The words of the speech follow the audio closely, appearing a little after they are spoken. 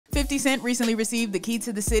50 Cent recently received the key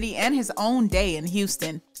to the city and his own day in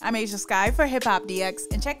Houston. I'm Skye for HipHopDX,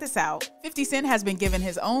 and check this out. 50 Cent has been given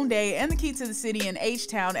his own day and the key to the city in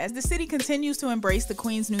H-Town as the city continues to embrace the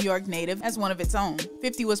Queens, New York native as one of its own.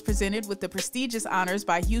 50 was presented with the prestigious honors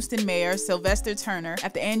by Houston Mayor Sylvester Turner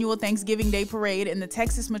at the annual Thanksgiving Day Parade in the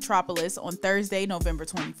Texas metropolis on Thursday, November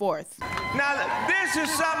 24th. Now, this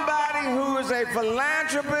is somebody who is a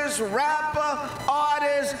philanthropist, rapper,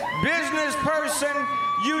 artist, business person,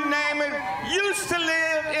 you name it, used to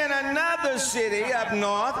live in another city up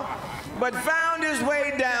north, but found his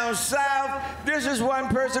way down south. This is one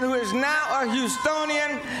person who is now a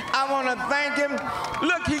Houstonian. I want to thank him.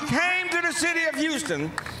 Look, he came to the city of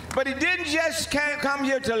Houston, but he didn't just come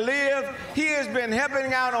here to live. He has been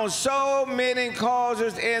helping out on so many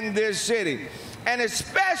causes in this city. And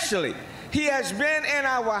especially, he has been in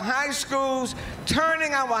our high schools,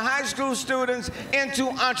 turning our high school students into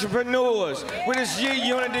entrepreneurs with his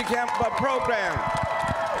G-Unity program.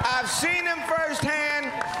 I've seen him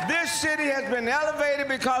firsthand. This city has been elevated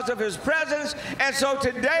because of his presence, and so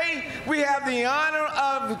today we have the honor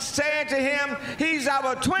of saying to him, he's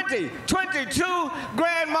our 2022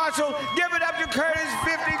 Grand Marshal. Give it up to Curtis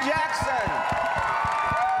 50 Jackson.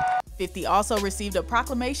 50 also received a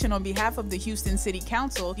proclamation on behalf of the Houston City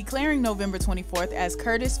Council declaring November 24th as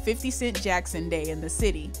Curtis 50 Cent Jackson Day in the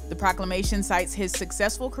city. The proclamation cites his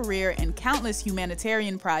successful career and countless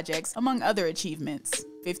humanitarian projects, among other achievements.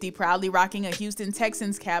 50, proudly rocking a Houston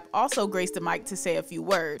Texans cap, also graced the mic to say a few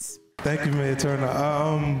words. Thank you, Mayor Turner.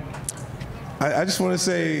 I just want to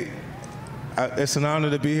say it's an honor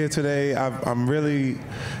to be here today. I'm really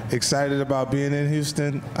excited about being in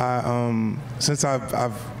Houston. Since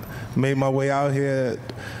I've made my way out here,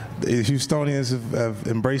 the Houstonians have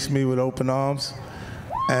embraced me with open arms,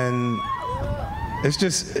 and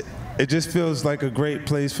it just feels like a great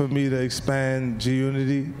place for me to expand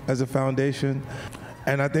G-Unity as a foundation.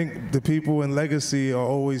 And I think the people in Legacy are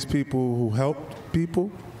always people who help people,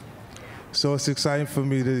 so it's exciting for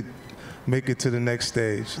me to make it to the next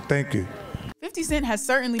stage. Thank you. 50 Cent has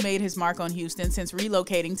certainly made his mark on Houston since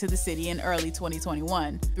relocating to the city in early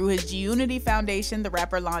 2021. Through his G-Unity Foundation, the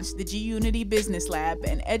rapper launched the G-Unity Business Lab,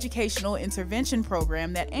 an educational intervention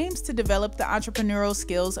program that aims to develop the entrepreneurial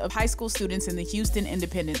skills of high school students in the Houston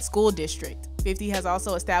Independent School District. 50 has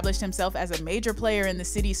also established himself as a major player in the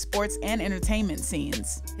city's sports and entertainment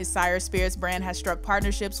scenes. His Sire Spirits brand has struck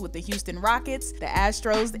partnerships with the Houston Rockets, the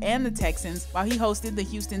Astros, and the Texans, while he hosted the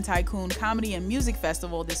Houston Tycoon Comedy and Music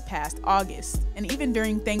Festival this past August. And even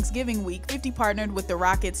during Thanksgiving week, 50 partnered with the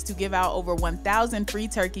Rockets to give out over 1,000 free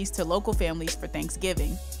turkeys to local families for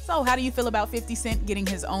Thanksgiving. So how do you feel about 50 Cent getting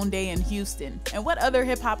his own day in Houston? And what other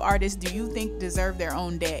hip-hop artists do you think deserve their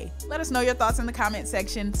own day? Let us know your thoughts in the comment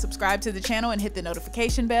section, subscribe to the channel and hit the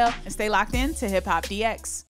notification bell, and stay locked in to HipHopDX.